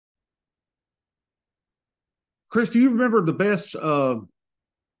Chris, do you remember the best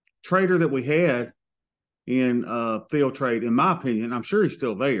trader that we had in field trade? In my opinion, I'm sure he's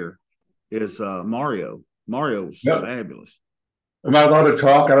still there. Is Mario? Mario's No, fabulous. am I allowed to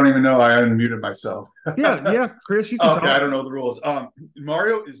talk? I don't even know. I unmuted myself. Yeah, yeah, Chris, you can Okay, I talk. don't know the rules.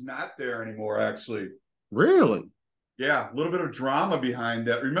 Mario is not there anymore, actually. Really? Yeah, a little bit of drama behind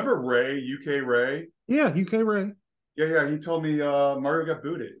that. Remember Ray, UK Ray? Yeah, UK Ray. Yeah. He told me Mario got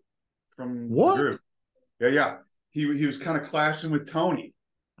booted from the What? group. Yeah. He was kind of clashing with Tony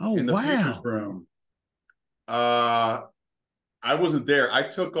Oh, in the futures wow. room. Uh, I wasn't there. I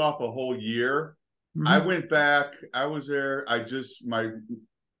took off a whole year. I Mhm. went back. I was there. My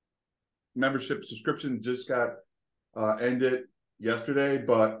membership subscription just got ended yesterday,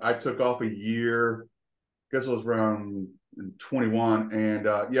 but I took off a year. I guess it was around 21, and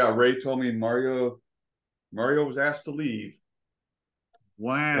yeah, Ray told me Mario was asked to leave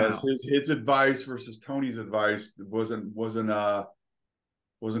because Wow. his advice versus Tony's advice wasn't going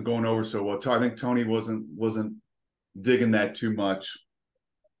over so well. I think Tony wasn't digging that too much.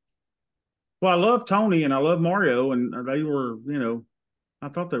 Well, I love Tony and I love Mario, and they were, I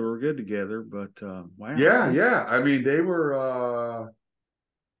thought they were good together, but wow. Yeah. I mean, they were.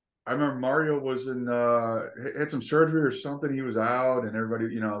 I remember Mario was in had some surgery or something. He was out, and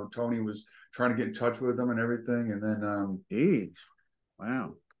everybody, Tony was trying to get in touch with him and everything. And then Jeez.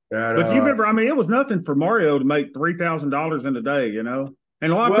 Wow. that But you remember, I mean, it was nothing for Mario to make $3,000 in a day, you know?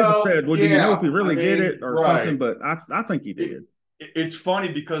 And a lot of people well, said, well, do you know if yeah. he I really did mean, it or something? right. But I think he It, did. it's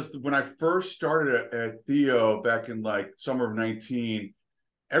funny because when I first started at Theo back in like summer of 19,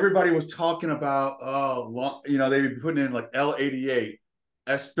 everybody was talking about they'd be putting in like L88,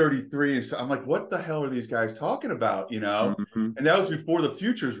 S33, and so I'm like, what the hell are these guys talking about? Hmm. And that was before the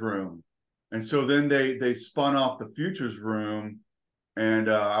futures room, and so then they spun off the futures room, and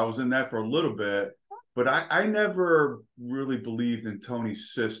I was in that for a little bit, but I never really believed in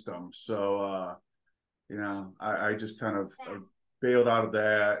Tony's system, so I just kind of bailed out of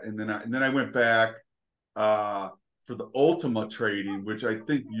that, and then I went back uh, for the Ultima trading, which I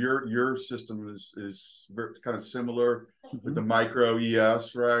think your system is very, kind of similar with the Hmm. micro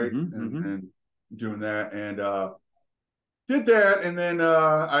ES, right? Hmm. Hmm. And doing that, and did that, and then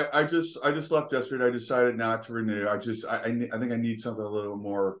I just left yesterday. I decided not to renew. I think I need something a little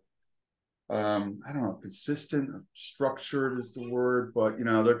more. I don't know, consistent, structured is the word, but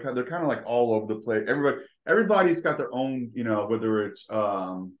they're kind of like all over the place. Everybody's got their own, whether it's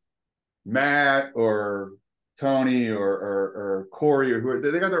Matt or Tony or Corey or who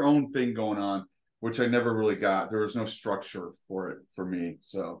they got their own thing going on, which I never really got. There was no structure for it for me.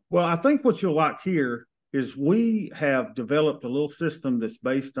 So Well, I think what you'll like here is we have developed a little system that's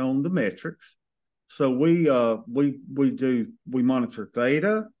based on the metrics. So we monitor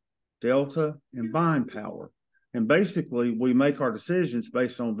theta, delta, and buying power. And basically we make our decisions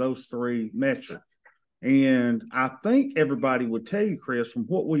based on those three metrics. And I think everybody would tell you, Chris, from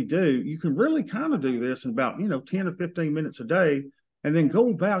what we do, you can really kind of do this in about, 10 or 15 minutes a day and then go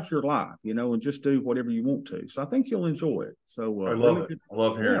about your life, and just do whatever you want to. So I think you'll enjoy it. So I love really it. good. I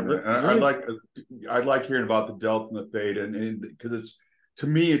love Yeah, hearing that. And really. I like hearing about the delta and the theta, and because it's to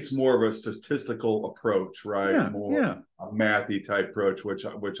me it's more of a statistical approach, right? Yeah, More yeah. a mathy type approach, which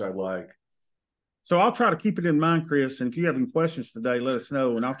I like. So I'll try to keep it in mind, Chris. And if you have any questions today, let us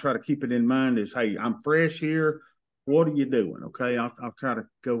know. And I'll try to keep it in mind as, hey, I'm fresh here. What are you doing? Okay. I'll try to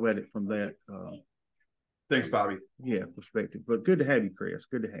go at it from that, Thanks, Bobby. yeah, perspective. But good to have you, Chris.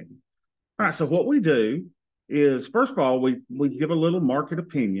 Good to have you. All right. So what we do is, first of all, we give a little market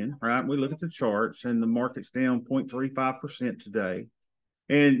opinion, right? We look at the charts and the market's down 0.35% today.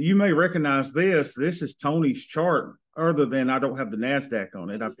 And you may recognize this. This is Tony's chart, other than I don't have the NASDAQ on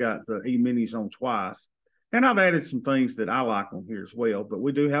it. I've got the E-minis on twice. And I've added some things that I like on here as well. But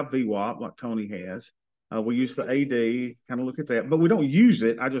we do have VWAP, like Tony has. We use the AD, kind of look at that. But we don't use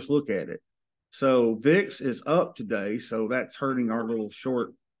it. I just look at it. So VIX is up today. So that's hurting our little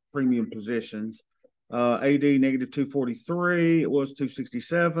short premium positions. AD negative 243. It was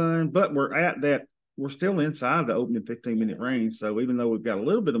 267. But we're still inside the opening 15-minute range. So even though we've got a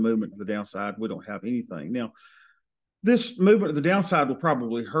little bit of movement to the downside, we don't have anything. Now, this movement to the downside will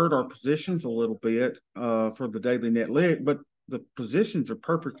probably hurt our positions a little bit for the daily net leg, but the positions are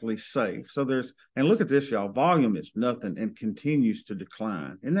perfectly safe. So and look at this, y'all, volume is nothing and continues to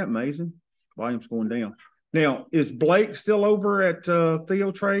decline. Isn't that amazing? Volume's going down. Now, is Blake still over at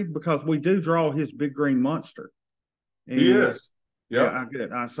Theo Trade? Because we do draw his big green monster. He And is. yeah, Yep. I get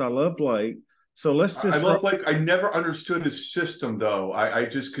it. So I love Blake. So let's I just love like I never understood his system though. I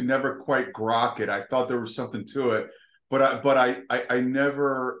just could never quite grok it. I thought there was something to it, but I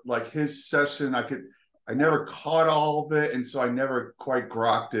never like his session. I never caught all of it, and so I never quite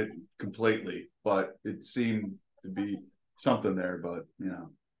grokked it completely. But it seemed to be something there. But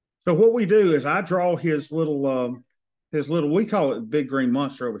So what we do is I draw his little, we call it Big Green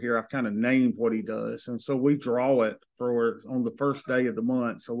Monster over here. I've kind of named what he does. And so we draw it for on the first day of the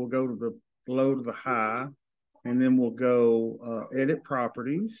month. So we'll go to the low to the high, and then we'll go edit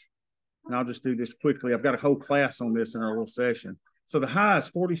properties. And I'll just do this quickly. I've got a whole class on this in our little session. So the high is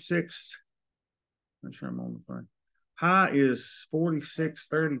 46. Make sure I'm on the thing. High is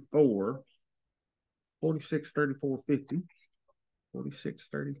 46.34, 46.34.50,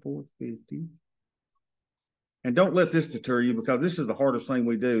 46.34.50. And don't let this deter you, because this is the hardest thing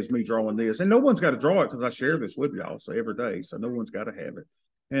we do, is me drawing this. And no one's got to draw it because I share this with y'all so every day. So no one's got to have it.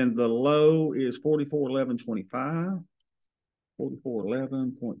 And the low is 44.11.25,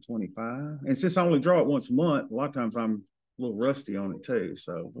 44.11.25. And since I only draw it once a month, a lot of times I'm a little rusty on it too.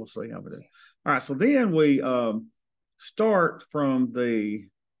 So we'll see how it is. All right. So then we start from we've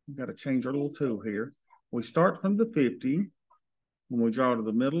got to change our little tool here. We start from the 50 and we draw to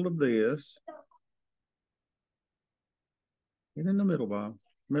the middle of this. Get in the middle, Bob.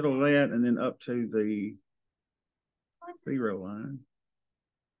 Middle of that, and then up to the 0 line.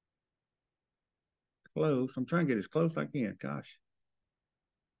 Close. I'm trying to get as close as I can. Gosh.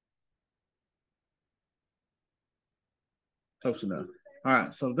 Close enough. All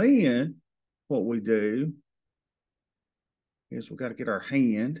right. So then what we do is we've got to get our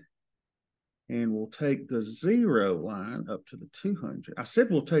hand, and we'll take the 0 line up to the 200. I said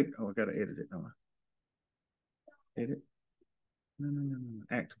we'll take, I got to edit it, don't I? Edit. No.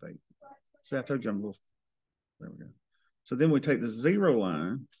 Activate. See, I told you I'm a little, there we go. So then we take the 0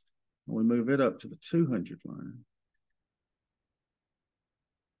 line and we move it up to the 200 line.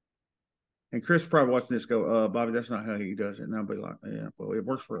 And Chris probably watching this go, Bobby, that's not how he does it. And I'll be like, yeah, well, it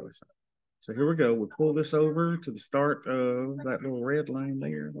works for us. So here we go. We pull this over to the start of that little red line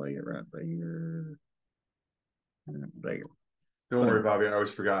there, lay it right there. There. Don't worry, Bobby. I always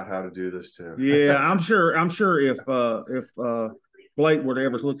forgot how to do this too. Yeah, I'm sure if Blake were to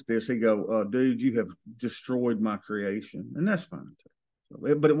ever look at this, he'd go, dude, you have destroyed my creation. And that's fine too. So,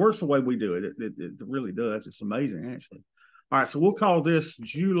 but it works the way we do it. It really does. It's amazing, actually. All right, so we'll call this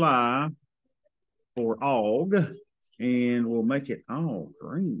July for Aug, and we'll make it all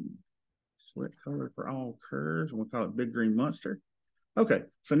green. Select color for all curves, and we'll call it Big Green Monster. Okay,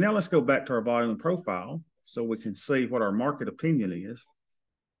 so now let's go back to our volume profile so we can see what our market opinion is.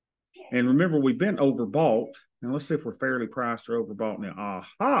 And remember, we've been overbought. Now let's see if we're fairly priced or overbought now.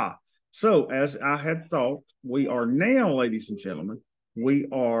 Aha! So as I had thought, we are now, ladies and gentlemen,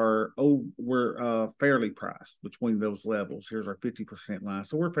 we're fairly priced between those levels. Here's our 50% line.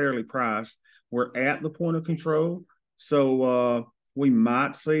 So we're fairly priced. We're at the point of control. So we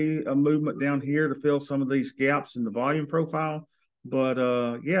might see a movement down here to fill some of these gaps in the volume profile. But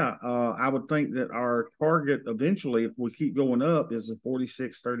I would think that our target eventually, if we keep going up, is a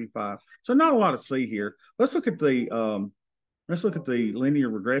 46.35. So not a lot to see here. Let's look at the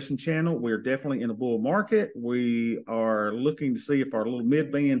linear regression channel. We're definitely in a bull market. We are looking to see if our little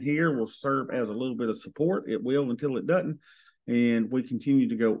mid band here will serve as a little bit of support. It will until it doesn't. And we continue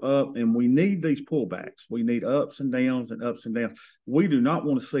to go up, and we need these pullbacks. We need ups and downs and ups and downs. We do not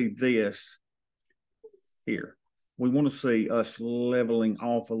want to see this here. We want to see us leveling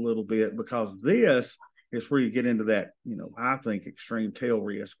off a little bit, because this is where you get into that, I think, extreme tail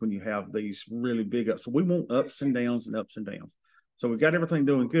risk when you have these really big ups. So we want ups and downs and ups and downs. So we got everything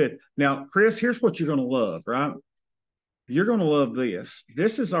doing good. Now, Chris, here's what you're going to love, right? You're going to love this.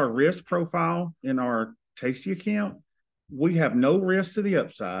 This is our risk profile in our Tasty account. We have no risk to the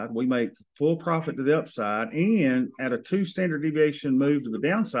upside. We make full profit to the upside, and at a 2 standard deviation move to the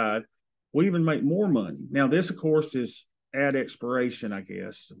downside, we even make more money. Now, this, of course, is at expiration, I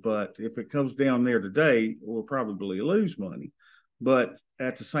guess. But if it comes down there today, we'll probably lose money. But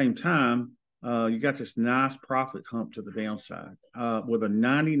at the same time, you got this nice profit hump to the downside with a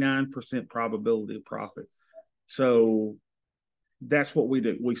 99% probability of profit. So that's what we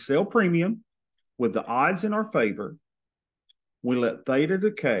do. We sell premium with the odds in our favor. We let theta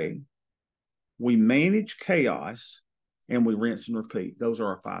decay. We manage chaos, and we rinse and repeat. Those are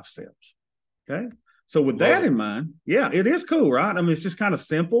our 5 steps. Okay. So with that in mind, yeah, it is cool, right? I mean, it's just kind of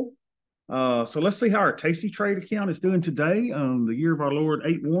simple. So let's see how our Tasty Trade account is doing today on the year of our Lord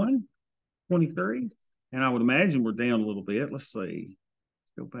 8/1/23. And I would imagine we're down a little bit. Let's see.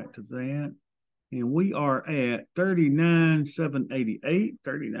 Go back to that. And we are at 39,788.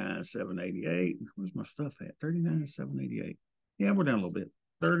 39,788. Where's my stuff at? 39,788. Yeah, we're down a little bit.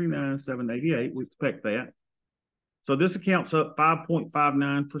 39,788. We expect that. So this account's up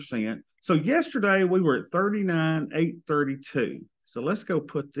 5.59%. So yesterday we were at 39,832. So let's go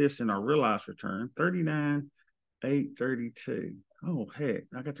put this in our realized return, 39,832. Oh, heck,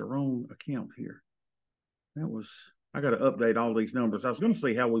 I got the wrong account here. I got to update all these numbers. I was going to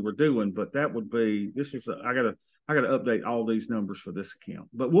see how we were doing, but that would be, I got to update all these numbers for this account,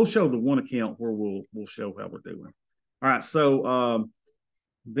 but we'll show the one account where we'll show how we're doing. All right. So,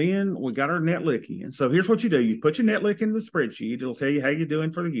 then we got our net lick in. So here's what you do. You put your net lick in the spreadsheet. It'll tell you how you're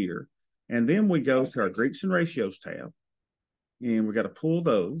doing for the year. And then we go to our Greeks and ratios tab, and we got to pull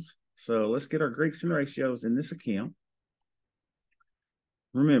those. So let's get our Greeks and ratios in this account.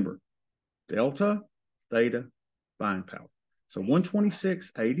 Remember, delta, theta, buying power. So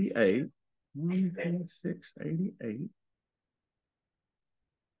 126.88, 126.88,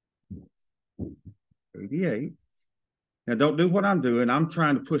 88. Now, don't do what I'm doing. I'm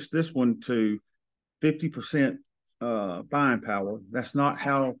trying to push this one to 50% buying power. That's not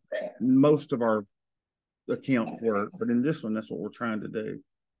how most of our accounts work, but in this one, that's what we're trying to do.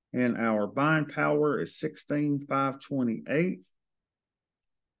 And our buying power is 16,528.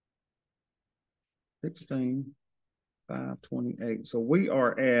 16,528. So we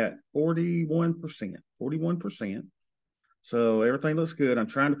are at 41%. 41%. So everything looks good. I'm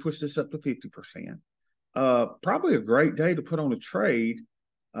trying to push this up to 50%. Probably a great day to put on a trade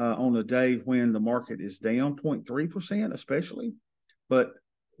on a day when the market is down 0.3%, especially. But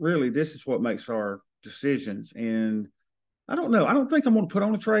really, this is what makes our decisions. And I don't know. I don't think I'm going to put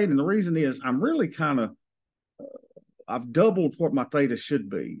on a trade. And the reason is I'm really kind of, I've doubled what my theta should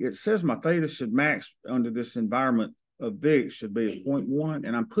be. It says my theta should max under this environment of VIX should be at 0.1,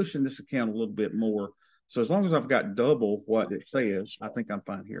 and I'm pushing this account a little bit more. So as long as I've got double what it says, I think I'm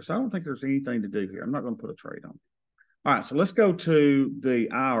fine here. So I don't think there's anything to do here. I'm not going to put a trade on. All right, so let's go to the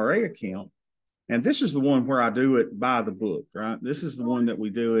IRA account. And this is the one where I do it by the book, right? This is the one that we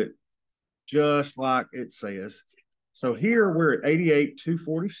do it just like it says. So here we're at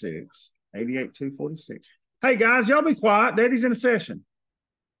 88,246. 88,246. Hey, guys, y'all be quiet. Daddy's in a session.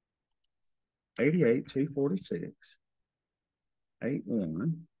 88,246.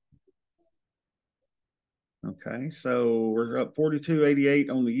 81. Okay, so we're up 42.88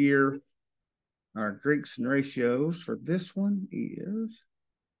 on the year. Our Greeks and ratios for this one is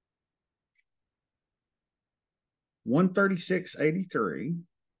 136.83.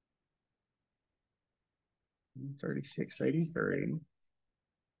 136.83.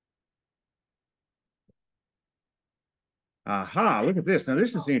 Aha, look at this. Now,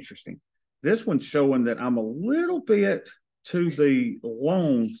 this is interesting. This one's showing that I'm a little bit to the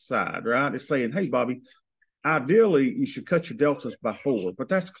long side, right? It's saying, hey, Bobby, ideally, you should cut your deltas by 4, but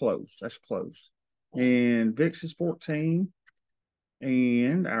that's close. That's close. And VIX is 14.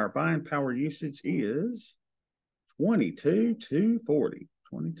 And our buying power usage is 22,240.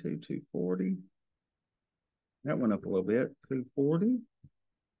 22,240. That went up a little bit, 240.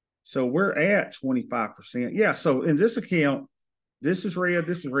 So we're at 25%. Yeah, so in this account, this is red,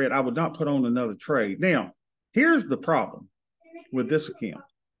 this is red. I would not put on another trade. Now, here's the problem with this account.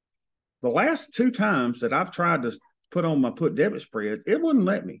 The last 2 times that I've tried to put on my put debit spread, it wouldn't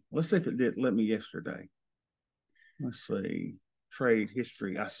let me. Let's see if it did let me yesterday. Let's see. Trade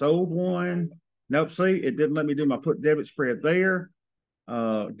history. I sold one. Nope, see, it didn't let me do my put debit spread there.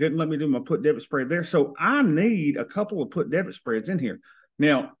 Didn't let me do my put debit spread there. So I need a couple of put debit spreads in here.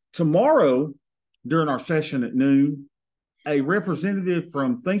 Now, tomorrow during our session at noon, a representative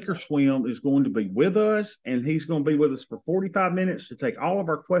from Thinkorswim is going to be with us, and he's going to be with us for 45 minutes to take all of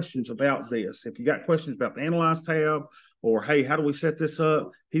our questions about this. If you got questions about the Analyze tab or, hey, how do we set this up?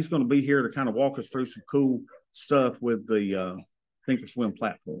 He's going to be here to kind of walk us through some cool stuff with the Thinkorswim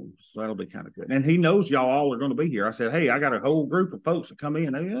platform. So that'll be kind of good. And he knows y'all all are going to be here. I said, hey, I got a whole group of folks that come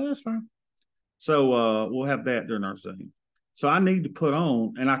in. Yeah, that's fine. So we'll have that during our Zoom. So I need to put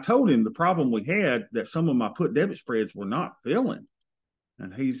on, and I told him the problem we had that some of my put debit spreads were not filling.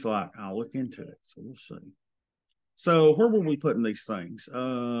 And he's like, I'll look into it. So we'll see. So where were we putting these things?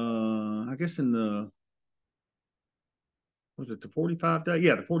 I guess in was it the 45 day?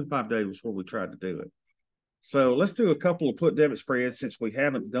 Yeah, the 45 day was where we tried to do it. So let's do a couple of put debit spreads since we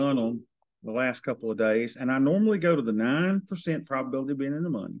haven't done them the last couple of days. And I normally go to the 9% probability of being in the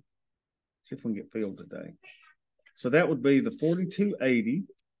money. See if we can get filled today. So that would be the 42.80.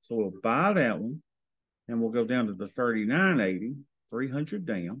 So we'll buy that one, and we'll go down to the 39.80, 300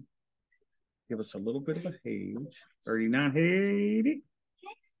 down. Give us a little bit of a hedge. 39.80.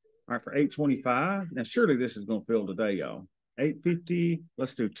 All right, for 825. Now, surely this is going to fill today, y'all. 850.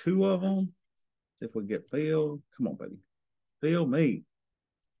 Let's do 2 of them. See if we get filled. Come on, baby. Fill me.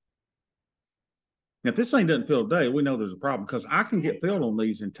 Now, if this thing doesn't fill today, we know there's a problem because I can get filled on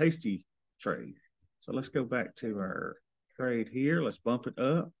these in Tasty Trade. So let's go back to our trade here. Let's bump it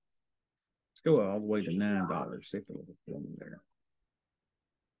up. Let's go all the way to $9. See if it'll fill me there.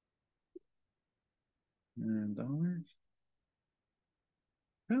 $9.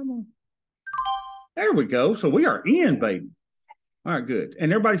 Come on. There we go. So we are in, baby. All right, good.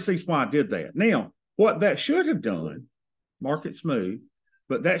 And everybody sees why I did that. Now, what that should have done, market smooth,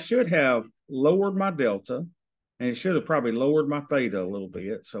 but that should have lowered my delta, and it should have probably lowered my theta a little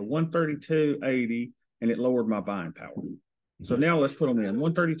bit. So 132.80, and it lowered my buying power. So now let's put them in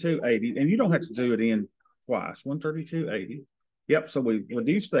 132.80, and you don't have to do it in twice. 132.80. Yep. So we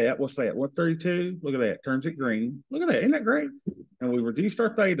reduced that. What's that? 132. Look at that. Turns it green. Look at that. Isn't that great? And we reduced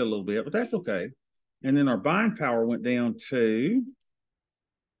our theta a little bit, but that's okay. And then our buying power went down to,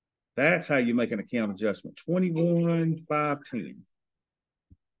 that's how you make an account adjustment, 21,510.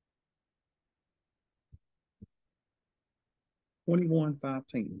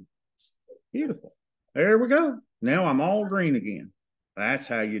 21,510. Beautiful. There we go. Now I'm all green again. That's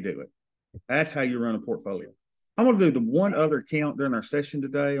how you do it. That's how you run a portfolio. I'm going to do the one other account during our session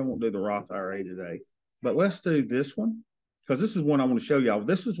today. I won't do the Roth IRA today, but let's do this one because this is one I want to show y'all.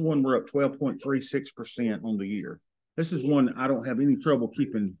 This is one we're up 12.36% on the year. This is one I don't have any trouble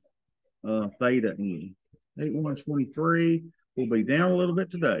keeping theta in. 8123 will be down a little bit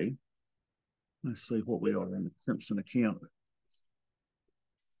today. Let's see what we are in the Crimson account.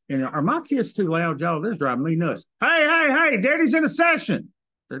 And are my kids too loud, y'all? They're driving me nuts. Hey, Daddy's in a session.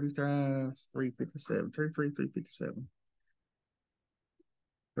 33,357. 33,357.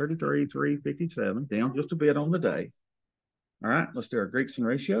 33,357. Down just a bit on the day. All right, let's do our Greeks and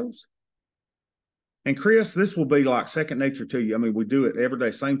ratios. And Chris, this will be like second nature to you. I mean, we do it every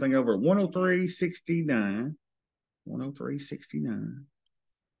day. Same thing over at 103.69. 103.69.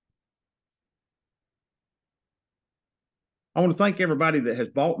 I want to thank everybody that has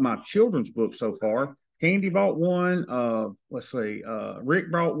bought my children's book so far. Candy bought one. Let's see. Rick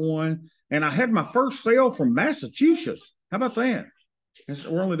bought one. And I had my first sale from Massachusetts. How about that?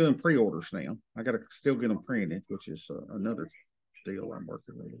 We're only doing pre-orders now. I got to still get them printed, which is another deal I'm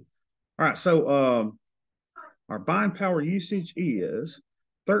working with. All right. So our buying power usage is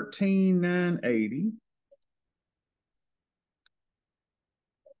 13,980.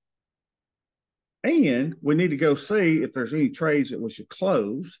 And we need to go see if there's any trades that we should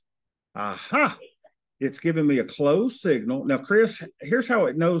close. Aha. It's giving me a close signal. Now, Chris, here's how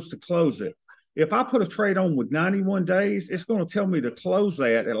it knows to close it. If I put a trade on with 91 days, it's going to tell me to close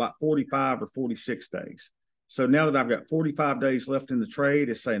that at like 45 or 46 days. So now that I've got 45 days left in the trade,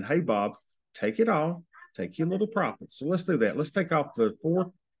 it's saying, hey, Bob, take it off, take your little profit. So let's do that. Let's take off the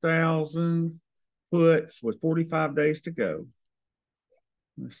 4,000 puts with 45 days to go.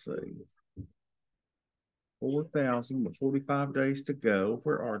 Let's see. 4,000 with 45 days to go.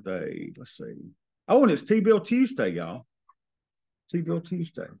 Where are they? Let's see. Oh, and it's T-bill Tuesday, y'all. T-bill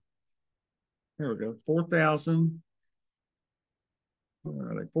Tuesday. Here we go. 4,000.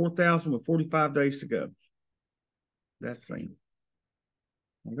 Where are they? 4,000 with 45 days to go. That's the thing.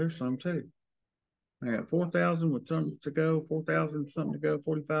 Well, there's some too. I got 4,000 with something to go. 4,000 something to go.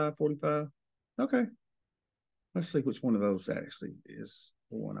 45, 45. Okay. Let's see which one of those actually is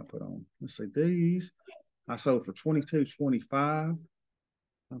the one I put on. Let's see. These I sold for $22.25.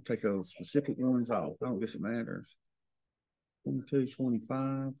 I'll take those specific ones off. I don't guess it matters.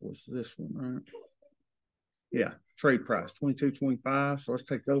 $22.25 was this one, right? Yeah, trade price $22.25. So let's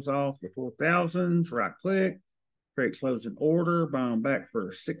take those off. The 4,000s. Right click, create closing order. Buy them back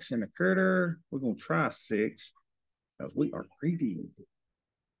for 6 and a quarter. We're gonna try 6 because we are greedy.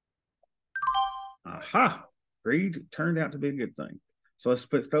 Aha! Greed turned out to be a good thing. So let's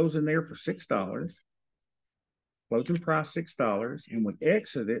put those in there for $6. Closing price $6, and we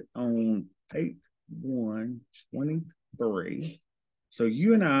exited on 8/1/23. So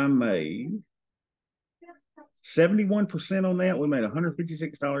you and I made 71% on that. We made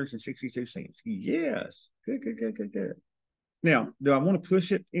 $156.62. Yes, good. Now, do I want to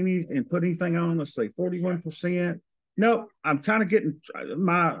push it and put anything on? Let's say 41%. No, I'm kind of getting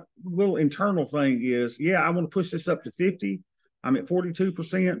my little internal thing is, yeah, I want to push this up to 50. I'm at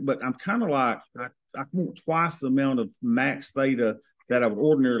 42%, but I'm kind of like, I want twice the amount of max theta that I would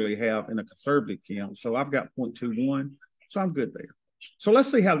ordinarily have in a conservative account. So I've got 0.21. So I'm good there. So let's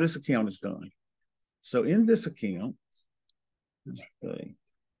see how this account is done. So in this account, okay,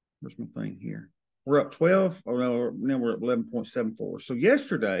 where's my thing here? We're up 12. Oh, no, now we're at 11.74. So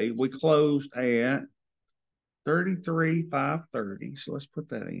yesterday we closed at 33,530. So let's put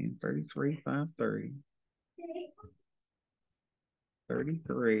that in 33,530.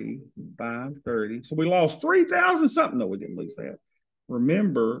 33, 530. So we lost 3,000 something. No, we didn't lose that.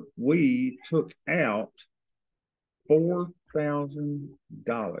 Remember, we took out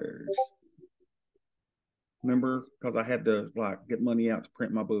 $4,000. Remember, because I had to get money out to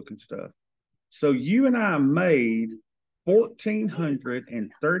print my book and stuff. So you and I made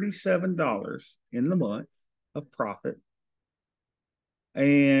 $1,437 in the month of profit.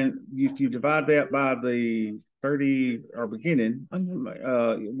 And if you divide that by the 30 or beginning,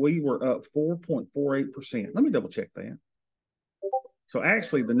 we were up 4.48%. Let me double check that. So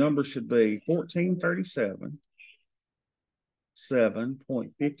actually the number should be 1437,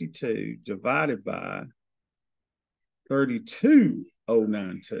 7.52 divided by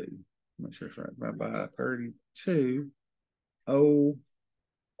 32,092. Make sure it's right. By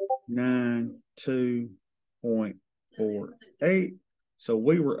 32,092.48. So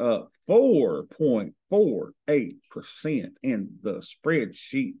we were up 4.48%, and the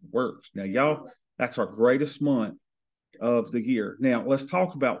spreadsheet works. Now, y'all, that's our greatest month of the year. Now, let's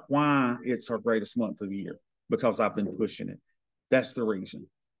talk about why it's our greatest month of the year, because I've been pushing it. That's the reason.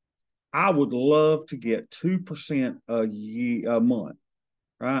 I would love to get 2% a month,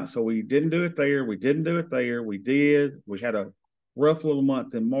 right? So we didn't do it there. We didn't do it there. We did. We had a rough little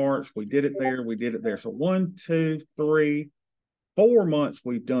month in March. We did it there. We did it there. So 1, 2, 3, 4 months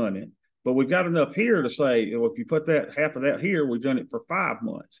we've done it, but we've got enough here to say, well, if you put that half of that here, we've done it for 5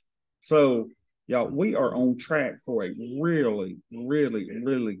 months. So, y'all, we are on track for a really, really,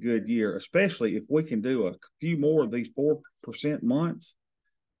 really good year, especially if we can do a few more of these 4% months.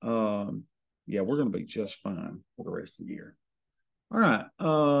 Yeah, we're going to be just fine for the rest of the year. All right.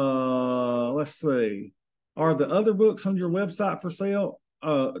 Let's see. Are the other books on your website for sale?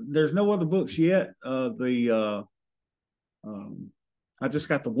 There's no other books yet. I just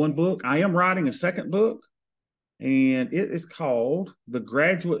got the one book. I am writing a second book, and it is called The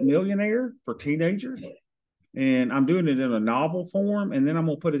Graduate Millionaire for Teenagers. And I'm doing it in a novel form, and then I'm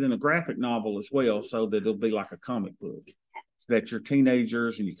going to put it in a graphic novel as well, so that it'll be like a comic book, so that your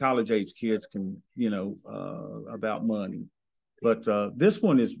teenagers and your college age kids can, about money. But this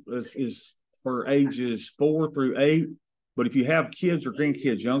one is for ages 4 through 8. But if you have kids or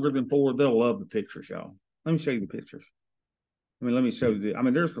grandkids younger than 4, they'll love the pictures, y'all. Let me show you the pictures. Let me show you.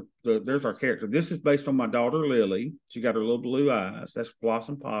 There's our character. This is based on my daughter, Lily. She got her little blue eyes. That's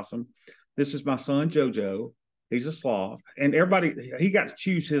Blossom Possum. This is my son, JoJo. He's a sloth. And he got to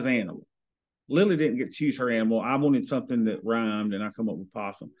choose his animal. Lily didn't get to choose her animal. I wanted something that rhymed, and I come up with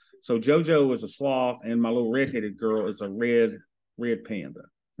possum. So JoJo is a sloth, and my little redheaded girl is a red panda.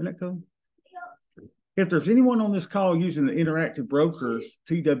 Isn't that cool? If there's anyone on this call using the Interactive Brokers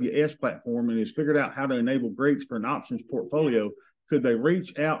TWS platform and has figured out how to enable Greeks for an options portfolio, could they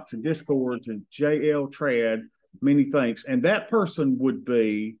reach out to Discord to JL Trad? Many thanks. And that person would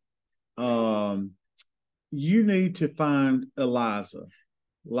be, you need to find Eliza.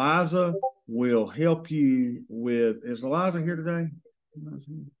 Eliza will help you with, is Eliza here today?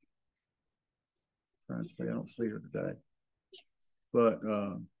 I'm trying to say, I don't see her today. But,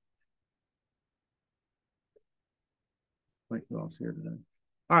 I think who else here today?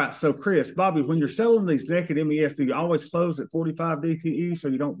 All right, so Chris, Bobby, when you're selling these naked MES, do you always close at 45 DTE so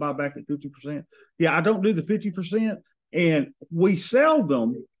you don't buy back at 50%? Yeah, I don't do the 50%, and we sell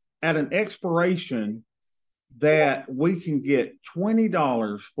them at an expiration that we can get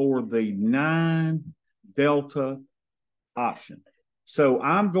 $20 for the 9 Delta option. So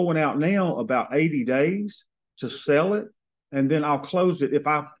I'm going out now about 80 days to sell it, and then I'll close it. If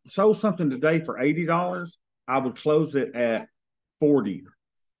I sold something today for $80, I would close it at 40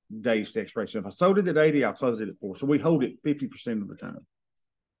 days to expiration. If I sold it at 80, I'll close it at 4. So we hold it 50% of the time.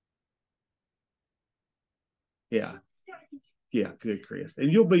 Yeah. Yeah, good, Chris.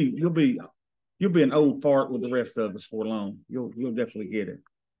 And you'll be an old fart with the rest of us for long. You'll definitely get it.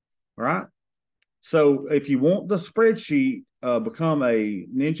 All right. So if you want the spreadsheet, become a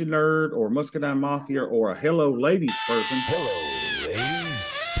Ninja Nerd or Muscadine Mafia or a Hello Ladies person. Hello,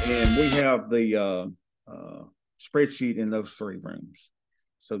 ladies. And we have the spreadsheet in those 3 rooms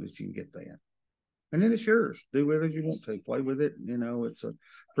so that you can get that. And then it's yours. Do with it as you want to. Play with it. It's a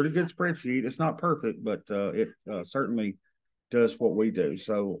pretty good spreadsheet. It's not perfect, but it certainly does what we do.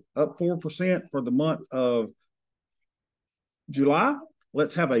 So up 4% for the month of July.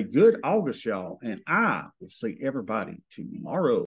 Let's have a good August, y'all. And I will see everybody tomorrow.